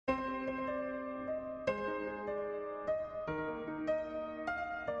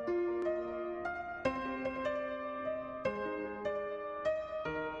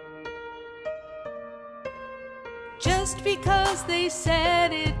Just because they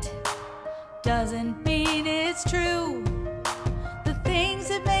said it doesn't mean it's true. The things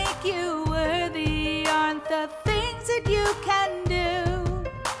that make you worthy aren't the things that you can do.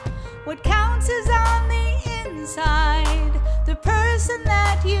 What counts is on the inside, the person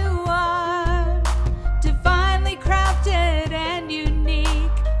that you are, divinely crafted and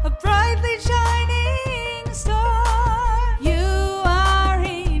unique, a brightly shining star. You are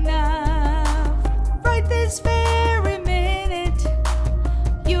enough right this very minute.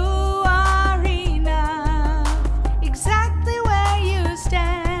 You are enough exactly where you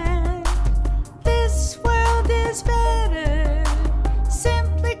stand. This world is better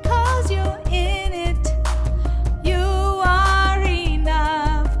simply 'cause you're in it. You are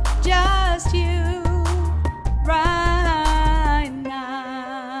enough, just you right now.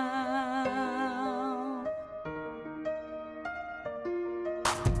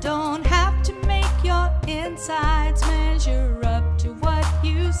 Don't have to make your insides measure up to what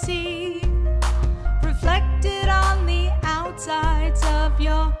you see, reflected on the outsides of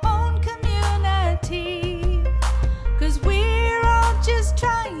your own community. 'Cause we're all just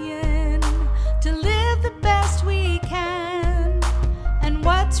trying to live the best we can, and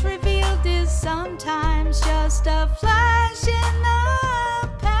what's revealed is sometimes just a flash in the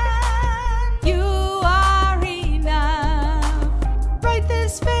pan. You are enough right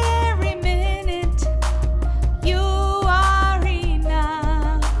this very minute. You are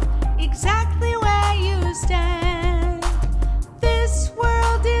enough exactly where you stand. This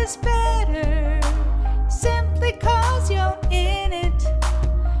world is better simply 'cause you're in it.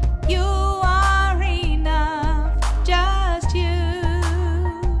 You are enough, just you.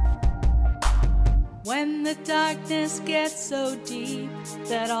 When the darkness gets so deep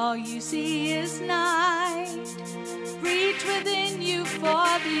that all you see is night, reach within you for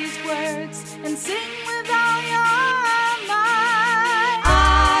these words and sing with all your